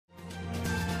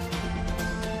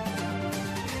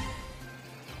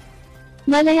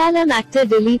Malayalam actor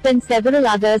Dileep and several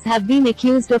others have been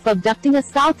accused of abducting a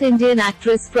South Indian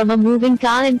actress from a moving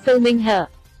car and filming her.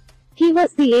 He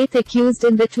was the eighth accused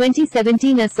in the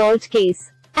 2017 assault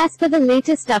case. As per the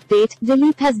latest update,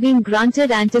 Dileep has been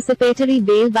granted anticipatory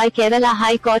bail by Kerala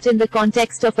High Court in the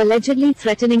context of allegedly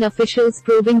threatening officials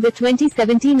probing the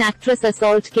 2017 actress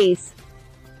assault case.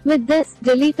 With this,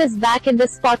 Dileep is back in the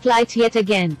spotlight yet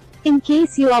again. In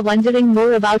case you are wondering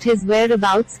more about his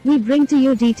whereabouts, we bring to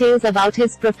you details about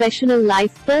his professional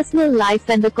life, personal life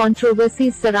and the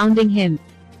controversies surrounding him.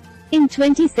 In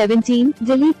 2017,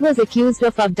 Dileep was accused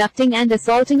of abducting and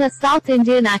assaulting a South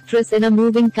Indian actress in a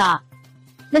moving car.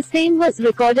 The same was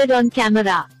recorded on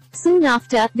camera. Soon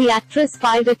after, the actress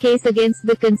filed a case against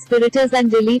the conspirators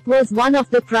and Dileep was one of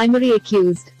the primary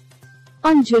accused.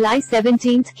 On July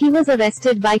 17, he was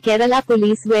arrested by Kerala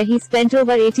police where he spent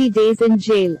over 80 days in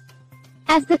jail.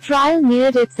 As the trial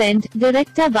neared its end,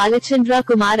 director Balachandra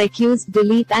Kumar accused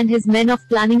Dileep and his men of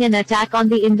planning an attack on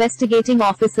the investigating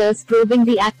officers probing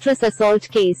the actress assault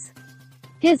case.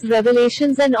 His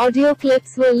revelations and audio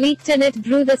clips were leaked and it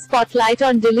drew the spotlight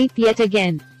on Dileep yet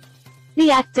again.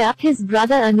 The actor, his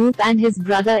brother Anup and his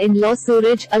brother-in-law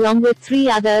Suraj, along with 3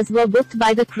 others were booked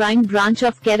by the crime branch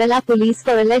of Kerala police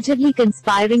for allegedly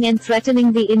conspiring and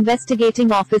threatening the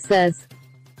investigating officers.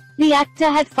 The actor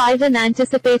had filed an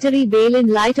anticipatory bail in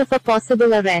light of a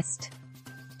possible arrest.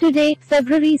 Today,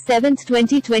 February 7,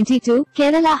 2022,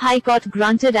 Kerala High Court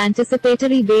granted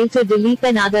anticipatory bail to Dileep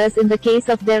and others in the case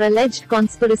of their alleged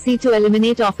conspiracy to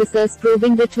eliminate officers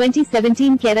probing the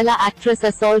 2017 Kerala actress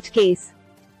assault case.